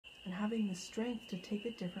having the strength to take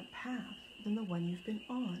a different path than the one you've been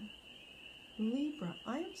on. Libra,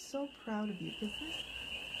 I am so proud of you because this...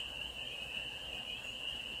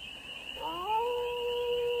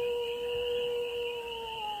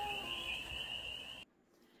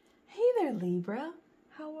 Hey there, Libra.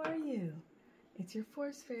 How are you? It's your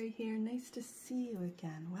Force Fairy here. Nice to see you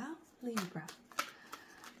again. Well, Libra,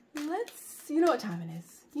 you know what time it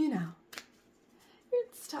is. You know.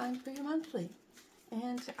 It's time for your monthly.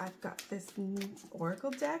 And I've got this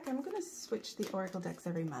oracle deck. I'm going to switch the oracle decks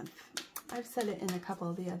every month. I've said it in a couple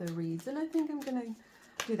of the other reads, and I think I'm going to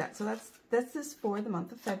do that. So that's this for the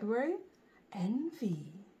month of February. Envy.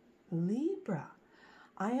 Libra.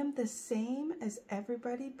 I am the same as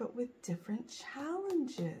everybody, but with different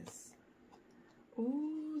challenges.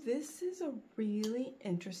 Ooh, this is a really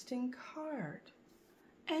interesting card.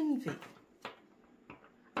 Envy.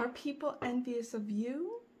 Are people envious of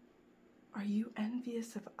you? Are you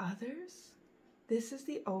envious of others? This is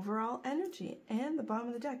the overall energy. And the bottom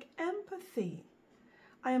of the deck, empathy.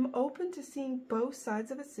 I am open to seeing both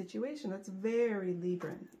sides of a situation. That's very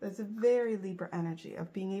Libran. That's a very Libra energy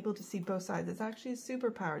of being able to see both sides. It's actually a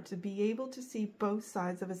superpower to be able to see both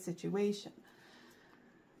sides of a situation.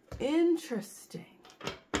 Interesting.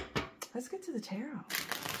 Let's get to the tarot.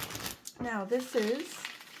 Now, this is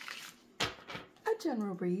a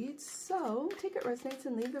general read, so take it resonates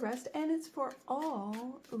and leave the rest, and it's for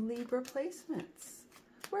all Libra placements,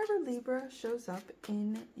 wherever Libra shows up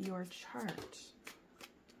in your chart.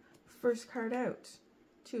 First card out,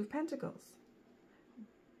 Two of Pentacles.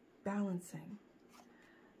 Balancing.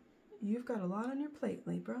 You've got a lot on your plate,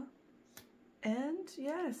 Libra. And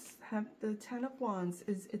yes, have the Ten of Wands,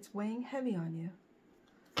 it's weighing heavy on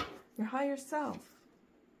you. Your higher self.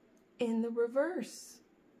 In the reverse,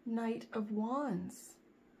 Knight of Wands.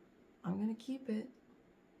 I'm going to keep it.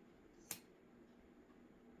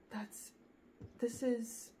 This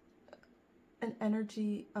is an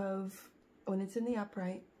energy of, when it's in the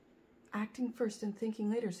upright, acting first and thinking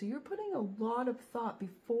later. So you're putting a lot of thought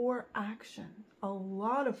before action. A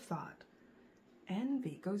lot of thought.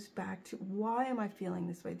 Envy goes back to, why am I feeling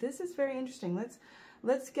this way? This is very interesting.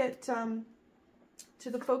 Let's get to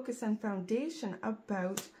the focus and foundation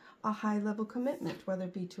about a high-level commitment, whether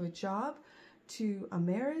it be to a job, to a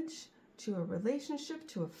marriage, to a relationship,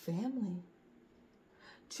 to a family,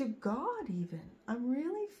 to God even. I'm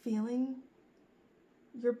really feeling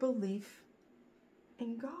your belief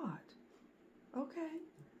in God. Okay.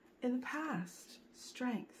 In the past,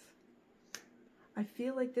 strength. I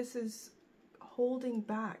feel like this is holding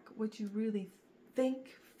back what you really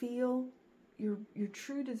think, feel, your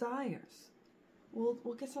true desires. We'll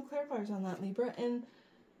get some clarifiers on that, Libra. And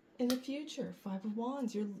in the future, Five of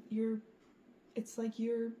Wands, it's like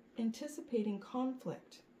you're anticipating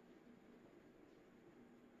conflict.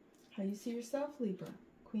 How you see yourself, Libra.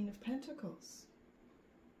 Queen of Pentacles.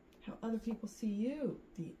 How other people see you.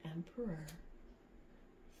 The Emperor.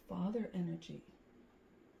 Father energy.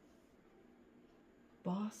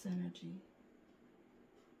 Boss energy.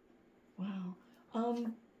 Wow.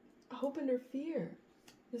 Hope and or fear.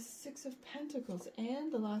 The Six of Pentacles.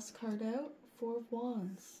 And the last card out, Four of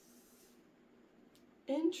Wands.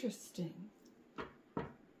 Interesting.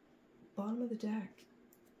 Bottom of the deck.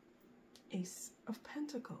 Ace of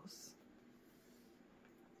Pentacles.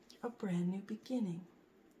 A brand new beginning.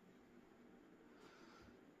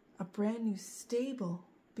 A brand new stable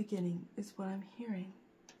beginning is what I'm hearing.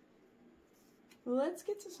 Let's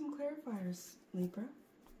get to some clarifiers, Libra.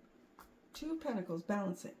 Two of Pentacles,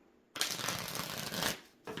 balancing.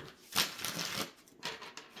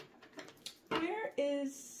 Where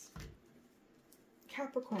is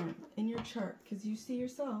Capricorn in your chart? Because you see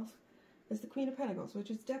yourself as the Queen of Pentacles, which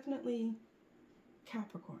is definitely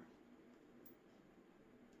Capricorn.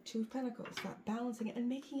 Two of Pentacles, that balancing and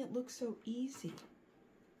making it look so easy.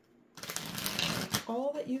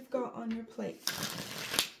 All that you've got on your plate,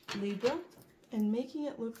 Libra, and making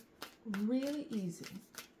it look really easy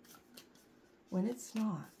when it's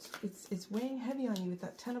not. It's weighing heavy on you with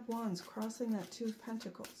that Ten of Wands crossing that Two of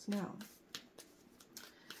Pentacles. Now,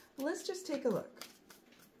 let's just take a look.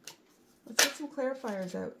 Let's get some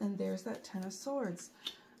clarifiers out, and there's that Ten of Swords.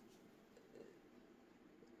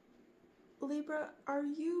 Libra, are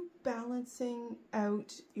you balancing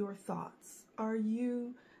out your thoughts? Are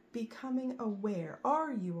you becoming aware?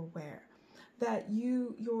 Are you aware that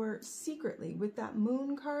you're secretly, with that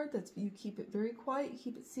Moon card, you keep it very quiet, you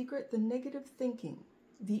keep it secret, the negative thinking,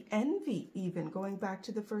 the envy even, going back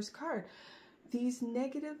to the first card, these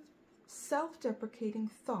negative self-deprecating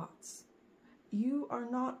thoughts, you are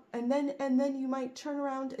not, and then you might turn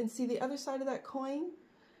around and see the other side of that coin,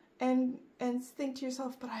 and think to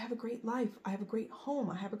yourself, but I have a great life. I have a great home.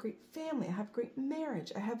 I have a great family. I have a great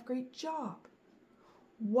marriage. I have a great job.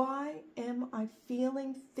 Why am I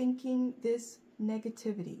thinking this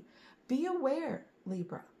negativity? Be aware,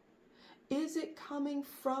 Libra. Is it coming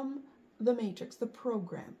from the matrix, the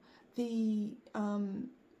program, the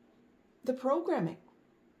programming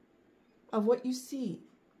of what you see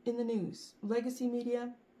in the news, legacy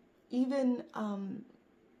media, even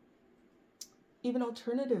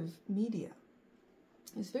alternative media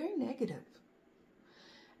is very negative.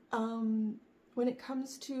 When it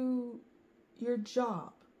comes to your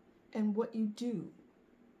job and what you do,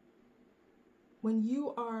 when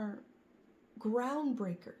you are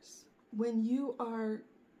groundbreakers, when you are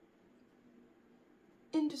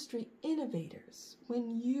industry innovators, when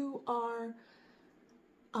you are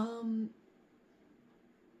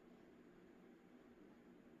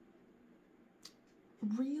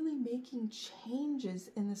really making changes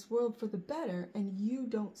in this world for the better, and you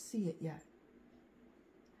don't see it yet.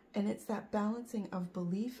 And it's that balancing of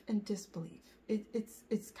belief and disbelief.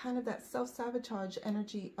 It's kind of that self-sabotage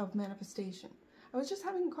energy of manifestation. I was just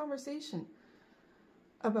having a conversation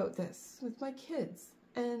about this with my kids,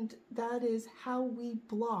 and that is how we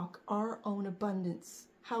block our own abundance,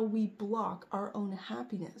 how we block our own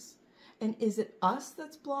happiness. And is it us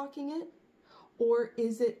that's blocking it, or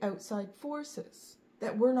is it outside forces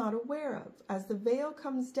that we're not aware of? As the veil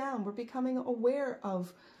comes down, we're becoming aware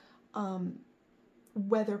of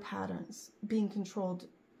weather patterns being controlled,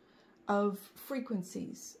 of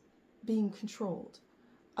frequencies being controlled,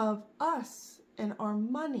 of us and our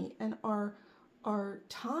money and our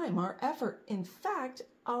time, our effort, in fact,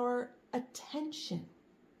 our attention.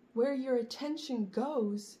 Where your attention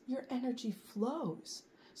goes, your energy flows.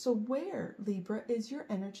 So where, Libra, is your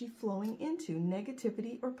energy flowing into?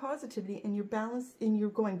 Negativity or positivity? And you're balanced, and you're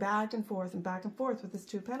going back and forth with this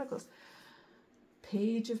Two of Pentacles.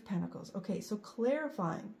 Page of Pentacles. Okay, so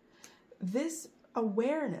clarifying this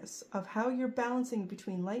awareness of how you're balancing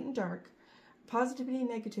between light and dark, positivity and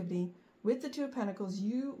negativity. With the Two of Pentacles,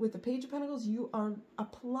 with the Page of Pentacles, you are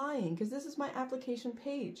applying, because this is my application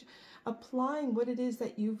page, applying what it is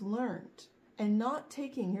that you've learned and not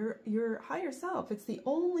taking your higher self. It's the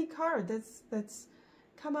only card that's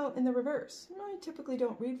come out in the reverse. I typically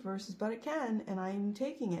don't read reverses, but I can, and I'm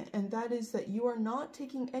taking it. And that is that you are not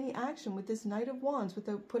taking any action with this Knight of Wands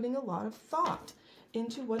without putting a lot of thought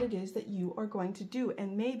into what it is that you are going to do,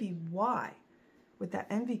 and maybe why. With that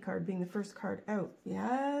Envy card being the first card out.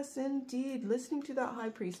 Yes, indeed. Listening to that High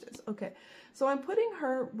Priestess. Okay, so I'm putting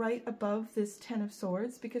her right above this Ten of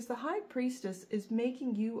Swords because the High Priestess is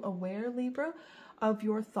making you aware, Libra, of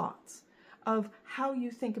your thoughts, of how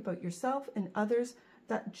you think about yourself and others,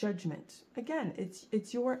 that judgment. Again,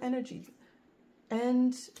 it's your energy.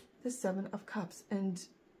 And the Seven of Cups. And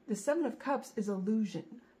the Seven of Cups is illusion.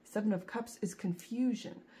 Seven of Cups is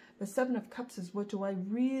confusion. The Seven of Cups is, what do I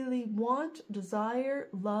really want, desire,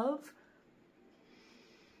 love,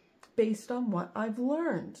 based on what I've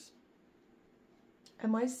learned?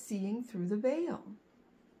 Am I seeing through the veil?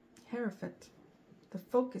 Hierophant. The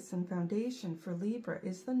focus and foundation for Libra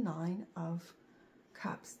is the Nine of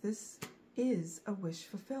Cups. This is a wish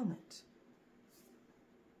fulfillment.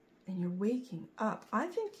 And you're waking up. I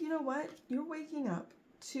think, you know what? You're waking up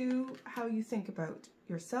to how you think about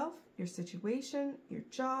yourself, your situation, your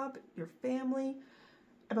job, your family,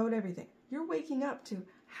 about everything. You're waking up to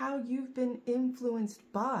how you've been influenced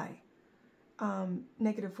by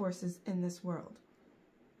negative forces in this world.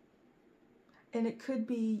 And it could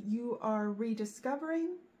be you are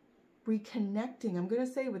rediscovering, reconnecting. I'm going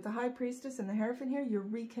to say with the High Priestess and the Hierophant here, you're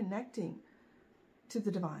reconnecting to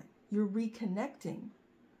the divine. You're reconnecting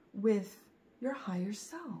with your higher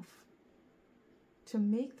self. To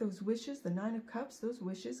make those wishes, the Nine of Cups, those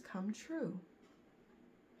wishes come true.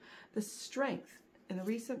 The strength in the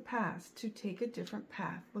recent past to take a different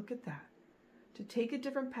path. Look at that. To take a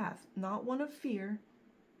different path. Not one of fear,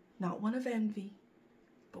 not one of envy,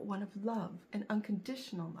 but one of love and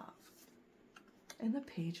unconditional love. And the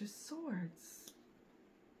Page of Swords.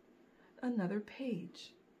 Another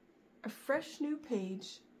page. A fresh new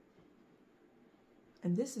page.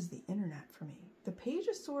 And this is the internet for me. The Page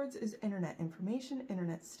of Swords is internet information,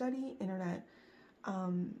 internet study, internet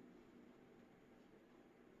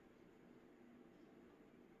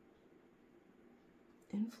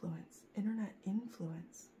influence, internet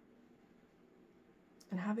influence.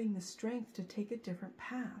 And having the strength to take a different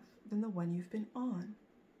path than the one you've been on.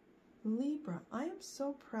 Libra, I am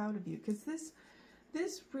so proud of you because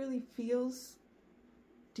this really feels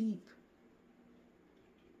deep.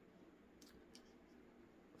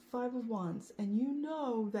 Five of Wands, and you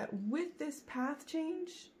know that with this path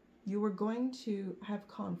change, You are going to have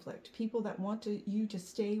conflict. People that want you to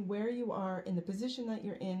stay where you are, in the position that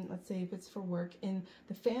you're in, let's say if it's for work, in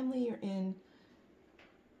the family you're in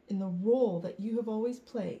the role that you have always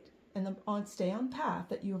played, and stay on path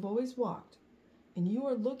that you have always walked, and you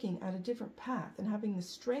are looking at a different path and having the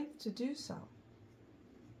strength to do so.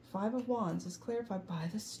 Five of Wands is clarified by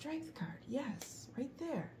the Strength card. Yes, right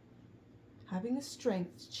there. Having the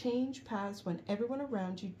strength to change paths when everyone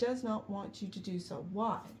around you does not want you to do so.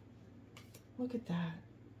 Why? Look at that.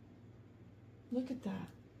 Look at that.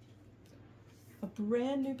 A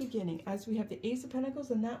brand new beginning. As we have the Ace of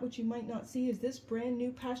Pentacles, and that which you might not see is this brand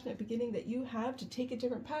new passionate beginning that you have to take a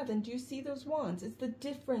different path. And do you see those wands? It's the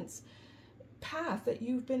difference path that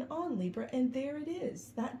you've been on, Libra, and there it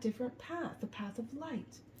is, that different path, the path of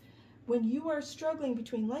light. When you are struggling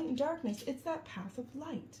between light and darkness, it's that path of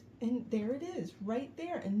light. And there it is, right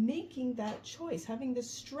there. And making that choice, having the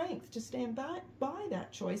strength to stand by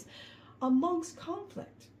that choice amongst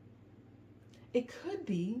conflict. It could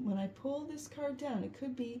be, when I pull this card down, it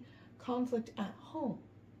could be conflict at home.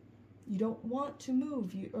 You don't want to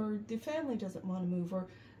move, or the family doesn't want to move, or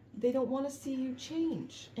they don't want to see you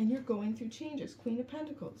change. And you're going through changes. Queen of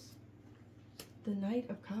Pentacles. The Knight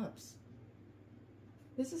of Cups.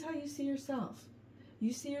 This is how you see yourself.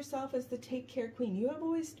 You see yourself as the take care queen. You have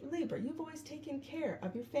always, Libra, you've always taken care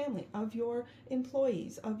of your family, of your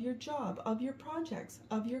employees, of your job, of your projects,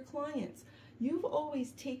 of your clients. You've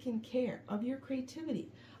always taken care of your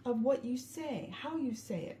creativity, of what you say, how you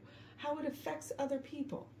say it, how it affects other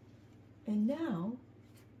people. And now,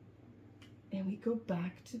 and we go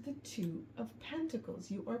back to the Two of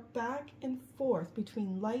Pentacles. You are back and forth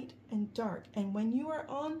between light and dark. And when you are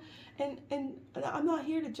on, and I'm not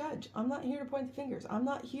here to judge. I'm not here to point the fingers. I'm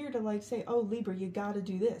not here to like say, oh, Libra, you got to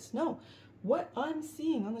do this. No, what I'm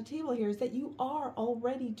seeing on the table here is that you are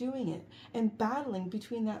already doing it and battling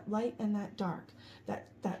between that light and that dark.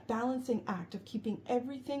 That balancing act of keeping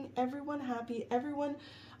everyone happy, everyone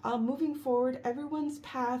moving forward, everyone's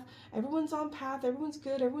path, everyone's on path, everyone's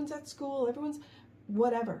good, everyone's at school, everyone's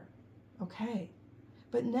whatever. Okay.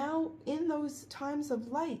 But now in those times of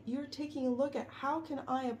light, you're taking a look at how can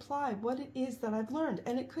I apply what it is that I've learned.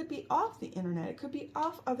 And it could be off the internet. It could be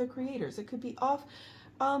off other creators. It could be off,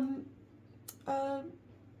 I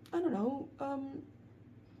don't know,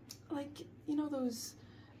 like, you know, those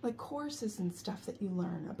like courses and stuff that you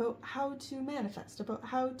learn about how to manifest, about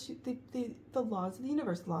how to, the laws of the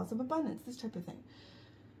universe, laws of abundance, this type of thing.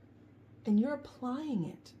 And you're applying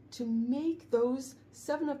it to make those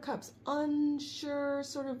Seven of Cups, unsure,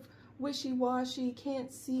 sort of wishy-washy,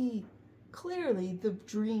 can't see clearly the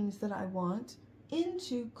dreams that I want,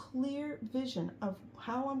 into clear vision of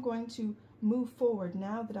how I'm going to move forward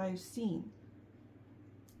now that I've seen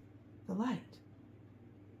the light.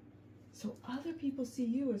 So other people see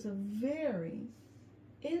you as a very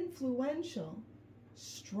influential,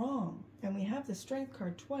 strong, and we have the Strength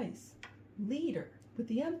card twice, leader with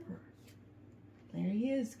the Emperor. There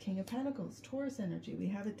he is, King of Pentacles, Taurus energy. We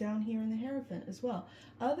have it down here in the Hierophant as well.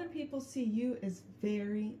 Other people see you as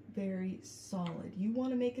very, very solid. You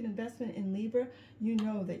want to make an investment in Libra, you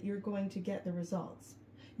know that you're going to get the results.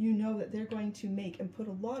 You know that they're going to make and put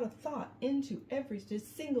a lot of thought into every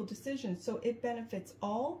single decision so it benefits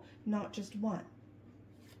all, not just one.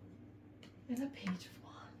 And a Page of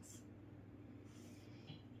Wands.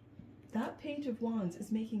 That Page of Wands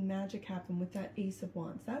is making magic happen with that Ace of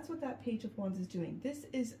Wands. That's what that Page of Wands is doing. This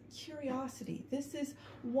is curiosity. This is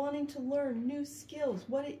wanting to learn new skills,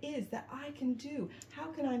 what it is that I can do. How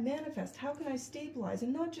can I manifest? How can I stabilize?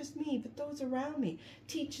 And not just me, but those around me.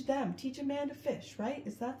 Teach them. Teach a man to fish, right?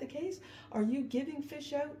 Is that the case? Are you giving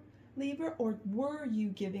fish out, Libra? Or were you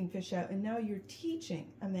giving fish out and now you're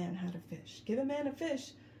teaching a man how to fish? Give a man a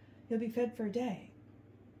fish, he'll be fed for a day.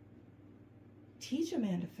 Teach a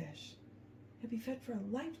man to fish, he'll be fed for a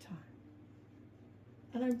lifetime.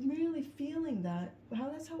 And I'm really feeling that,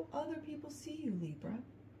 that's how other people see you, Libra.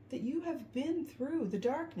 That you have been through the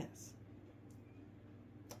darkness.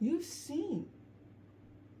 You've seen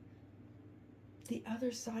the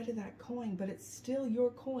other side of that coin, but it's still your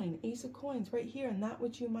coin. Ace of Coins right here, and that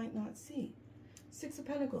which you might not see. Six of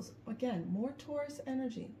Pentacles, again, more Taurus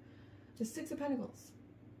energy. The Six of Pentacles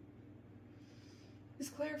is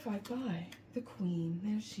clarified by the Queen.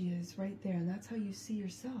 There she is right there, and that's how you see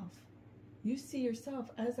yourself. You see yourself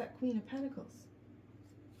as that Queen of Pentacles.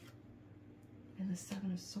 And the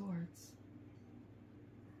Seven of Swords.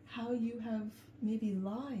 How you have maybe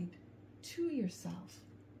lied to yourself.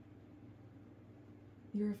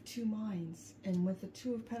 You're of two minds. And with the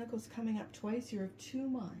Two of Pentacles coming up twice, you're of two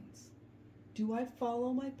minds. Do I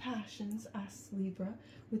follow my passions, asks Libra,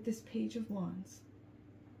 with this Page of Wands?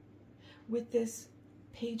 with this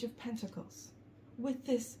Page of Pentacles, with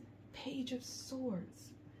this Page of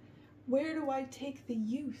Swords. Where do I take the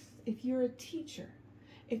youth? If you're a teacher,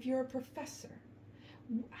 if you're a professor,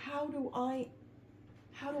 how do I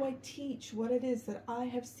teach what it is that I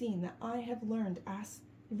have seen, that I have learned as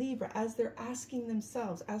Libra, as they're asking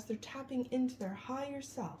themselves, as they're tapping into their higher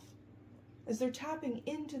self, as they're tapping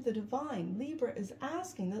into the divine? Libra is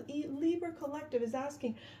asking, the Libra collective is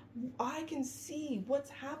asking, I can see what's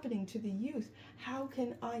happening to the youth. How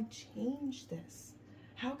can I change this?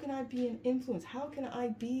 How can I be an influence? How can I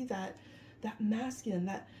be that masculine,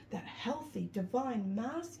 that healthy, divine,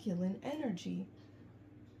 masculine energy?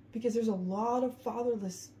 Because there's a lot of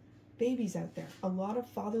fatherless babies out there, a lot of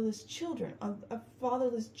fatherless children, of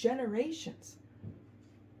fatherless generations.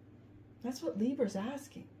 That's what Libra's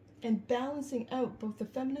asking. And balancing out both the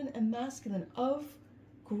feminine and masculine, of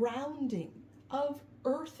grounding, of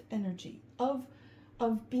earth energy, of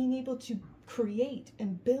being able to create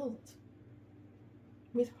and build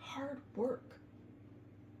with hard work.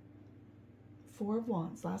 Four of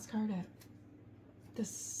Wands, last card out. The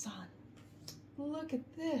Sun. Look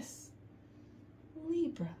at this.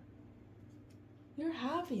 Libra. You're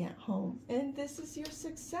happy at home, and this is your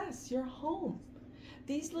success, your home.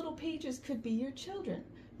 These little pages could be your children.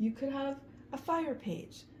 You could have a fire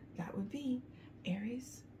page. That would be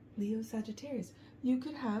Aries, Leo, Sagittarius. You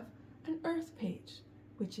could have an earth page,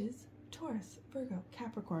 which is Taurus, Virgo,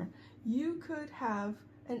 Capricorn. You could have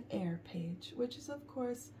an air page, which is, of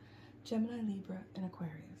course, Gemini, Libra, and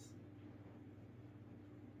Aquarius.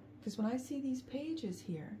 Because when I see these pages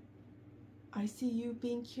here, I see you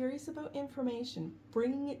being curious about information,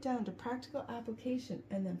 bringing it down to practical application,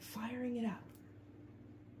 and then firing it up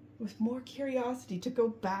with more curiosity to go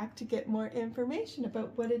back to get more information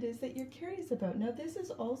about what it is that you're curious about. Now, this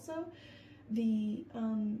is also the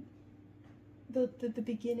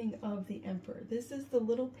beginning of the Emperor. This is the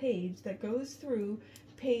little page that goes through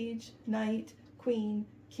page, knight, queen,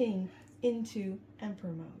 king into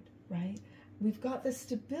Emperor mode, right? We've got the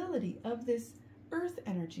stability of this earth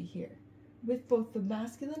energy here, with both the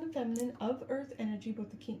masculine and feminine of earth energy,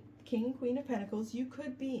 both the King and Queen of Pentacles. You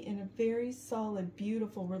could be in a very solid,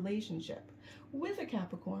 beautiful relationship with a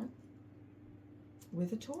Capricorn,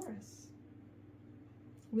 with a Taurus,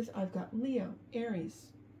 I've got Leo, Aries.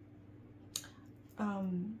 I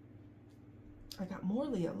got more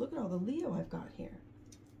Leo. Look at all the Leo I've got here.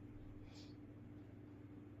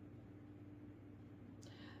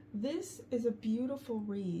 This is a beautiful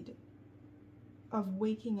read of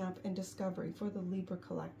waking up and discovery for the Libra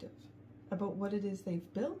collective about what it is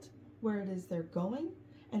they've built, where it is they're going,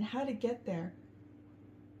 and how to get there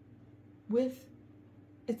with,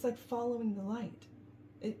 it's like following the light.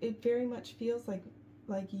 It very much feels like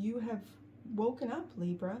you have woken up,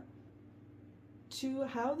 Libra, to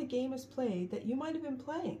how the game is played that you might have been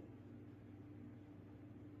playing,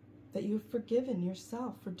 that you've forgiven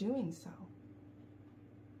yourself for doing so,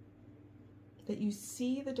 that you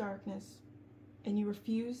see the darkness and you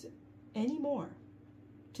refuse anymore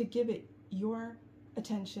to give it your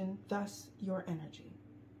attention, thus your energy.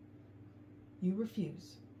 You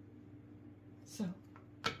refuse. So,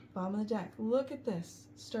 bottom of the deck, look at this,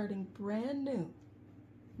 starting brand new.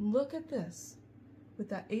 Look at this, with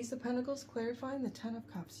that Ace of Pentacles clarifying the Ten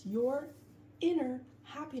of Cups. Your inner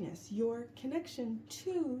happiness, your connection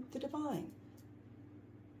to the divine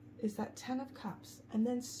is that Ten of Cups, and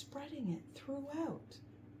then spreading it throughout.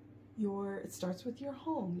 It starts with your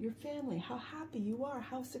home, your family, how happy you are,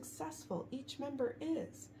 how successful each member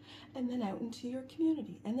is, and then out into your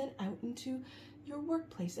community, and then out into your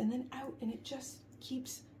workplace, and then out, and it just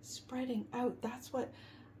keeps spreading out. That's what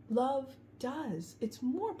love does. It's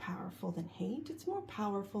more powerful than hate. It's more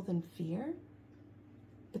powerful than fear.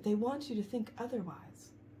 But they want you to think otherwise.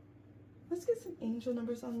 Let's get some angel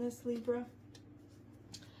numbers on this, Libra.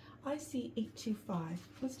 I see 825.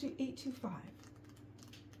 Let's do 825.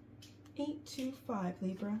 825,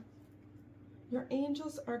 Libra. Your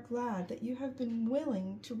angels are glad that you have been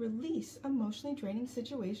willing to release emotionally draining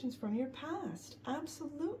situations from your past.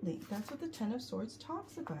 Absolutely. That's what the Ten of Swords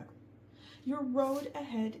talks about. Your road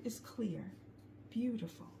ahead is clear.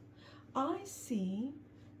 Beautiful. I see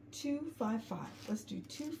 255. Let's do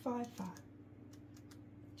 255.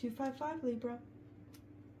 255, Libra.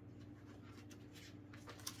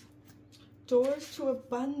 Doors to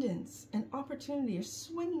abundance and opportunity are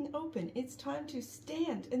swinging open. It's time to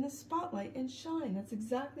stand in the spotlight and shine. That's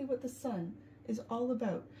exactly what the Sun is all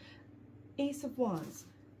about. Ace of Wands,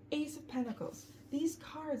 Ace of Pentacles. These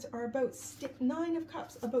cards are about Nine of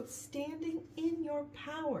Cups, about standing in your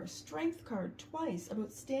power. Strength card twice,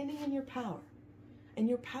 about standing in your power And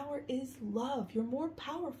your power is love. You're more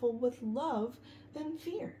powerful with love than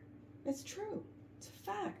fear. It's true. It's a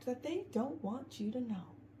fact that they don't want you to know.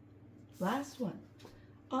 Last one.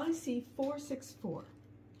 I see 464.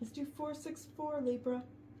 Let's do 464, Libra.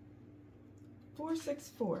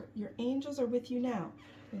 464. Your angels are with you now.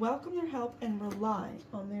 Welcome their help and rely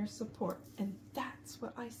on their support. And that's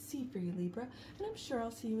what I see for you, Libra. And I'm sure I'll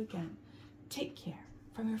see you again. Take care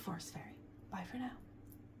from your Force Fairy. Bye for now.